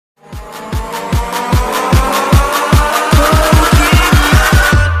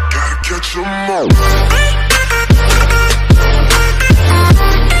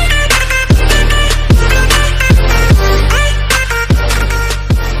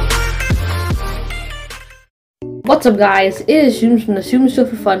What's up guys, it is Shums from the Shums Show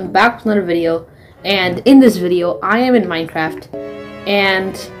for Fun, back with another video. And in this video, I am in Minecraft.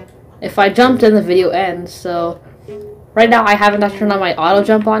 And if I jump, then the video ends. So right now I haven't turned on my auto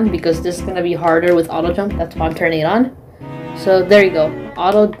jump on because this is going to be harder with auto jump. That's why I'm turning it on. So there you go.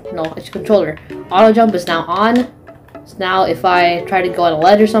 It's controller. Auto jump is now on. So now if I try to go on a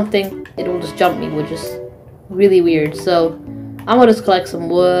ledge or something, it will just jump me, which is really weird. So I'm going to just collect some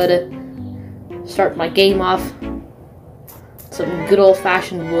wood. Start my game off. Some good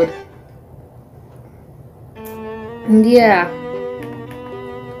old-fashioned wood. And yeah.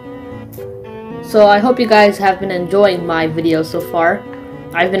 So I hope you guys have been enjoying my videos so far.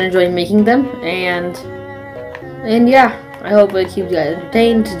 I've been enjoying making them, and yeah, I hope it keeps you guys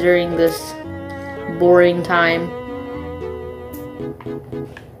entertained during this boring time.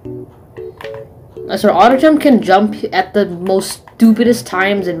 So auto jump can jump at the most stupidest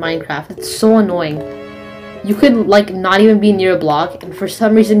times in Minecraft. It's so annoying. You could like not even be near a block, and for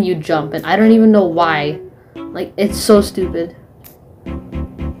some reason you jump, and I don't even know why. Like, it's so stupid.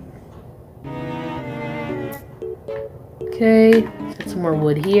 Okay, get some more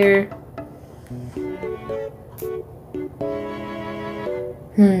wood here.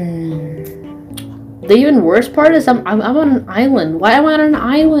 The even worse part is I'm on an island. Why am I on an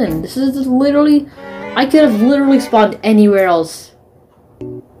island? This is just literally, I could have literally spawned anywhere else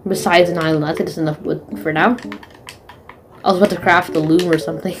besides an island. I think it's enough wood for now. I was about to craft a loom or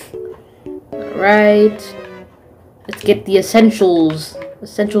something. Alright. Let's get the essentials.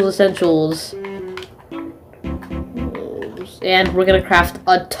 Essentials. And we're gonna craft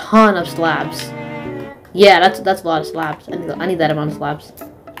a ton of slabs. Yeah, that's a lot of slabs. I need that amount of slabs.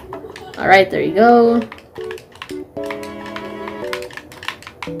 Alright, there you go.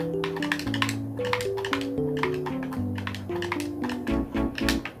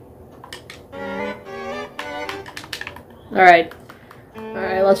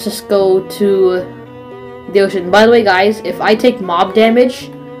 Alright, let's just go to the ocean. By the way, guys, if I take mob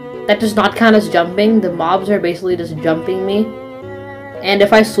damage, that does not count as jumping. The mobs are basically just jumping me. And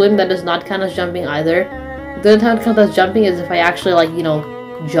if I swim, that does not count as jumping either. The only time it counts as jumping is if I actually, like, you know,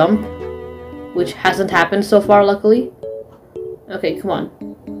 jump. Which hasn't happened so far, luckily. Okay, come on.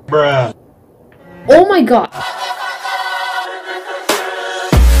 Bruh. Oh my god!